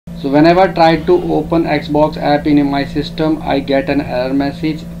So whenever I try to open Xbox app in my system, I get an error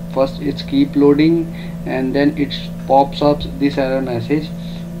message. First it's keep loading and then it pops up this error message.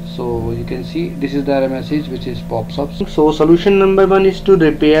 So you can see this is the error message which is pops up. So solution number 1 is to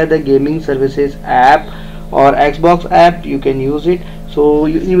repair the gaming services app or Xbox app. You can use it. So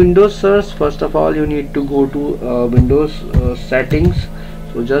in Windows search, first of all you need to go to Windows settings.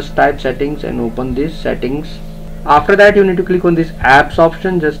 So just type settings and open this settings. After that you need to click on this apps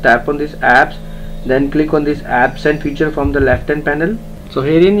option. Just tap on this apps, then click on this apps and feature from the left hand panel. So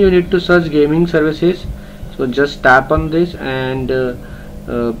herein you need to search gaming services. So just tap on this and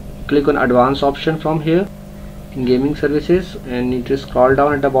click on advanced option from here in gaming services, and need to scroll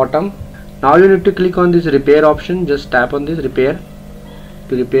down at the bottom. Now you need to click on this repair option. Just tap on this repair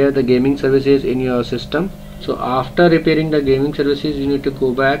to repair the gaming services in your system. So after repairing the gaming services, you need to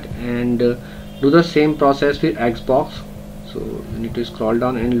go back and do the same process with Xbox. So you need to scroll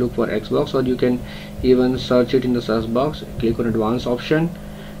down and look for Xbox, or you can even search it in the search box. Click on advanced option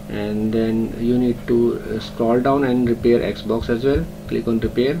and then you need to scroll down and repair Xbox as well. Click on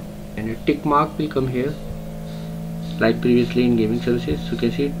repair and a tick mark will come here like previously in gaming services. So you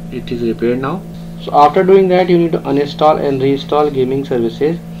can see it is repaired now. So after doing that, you need to uninstall and reinstall gaming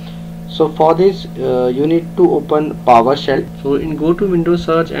services. So for this you need to open PowerShell. So go to Windows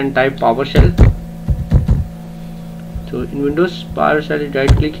search and type PowerShell. So in Windows PowerShell, right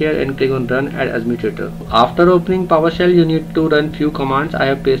click here and click on run as administrator. After opening PowerShell, you need to run few commands. I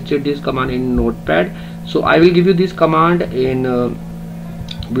have pasted this command in Notepad. So I will give you this command in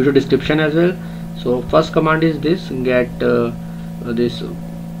video description as well. So first command is this: get this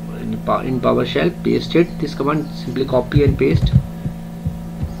in PowerShell, paste it. This command simply copy and paste.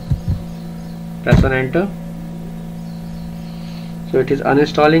 Press on enter. So it is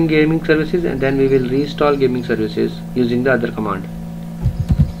uninstalling gaming services, and then we will reinstall gaming services using the other command.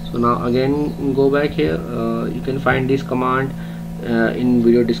 So now again go back here. You can find this command in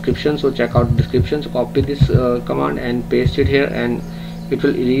video description. So check out description. So copy this command and paste it here, and it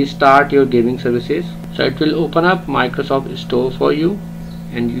will restart your gaming services. So it will open up Microsoft Store for you,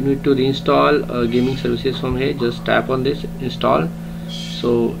 and you need to reinstall gaming services from here. Just tap on this install.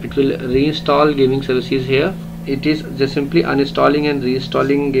 So it will reinstall gaming services here. It is just simply uninstalling and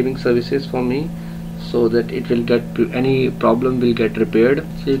reinstalling gaming services for me, so that it will get any problem will get repaired.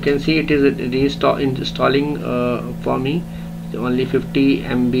 So you can see it is installing for me. Only 50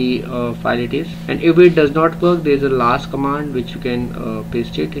 MB file it is, and if it does not work, there is a last command which you can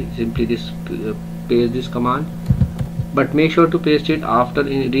paste it. Simply paste this command, but make sure to paste it after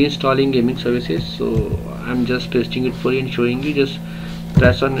reinstalling gaming services. So I'm just pasting it for you and showing you. Just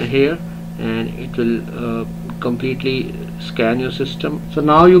press on here and it will completely scan your system. So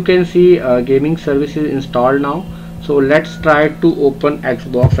now you can see gaming services installed now. So let's try to open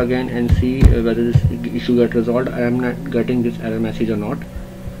Xbox again and see whether this issue get resolved. I am not getting this error message or not.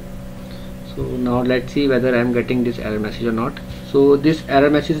 So now let's see whether I am getting this error message or not. So this error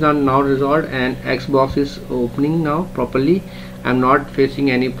message is now resolved and Xbox is opening now properly. I am not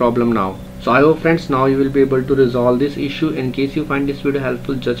facing any problem now. So I hope friends, now you will be able to resolve this issue. In case you find this video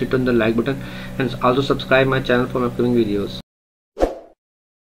helpful, just hit on the like button and also subscribe my channel for upcoming videos.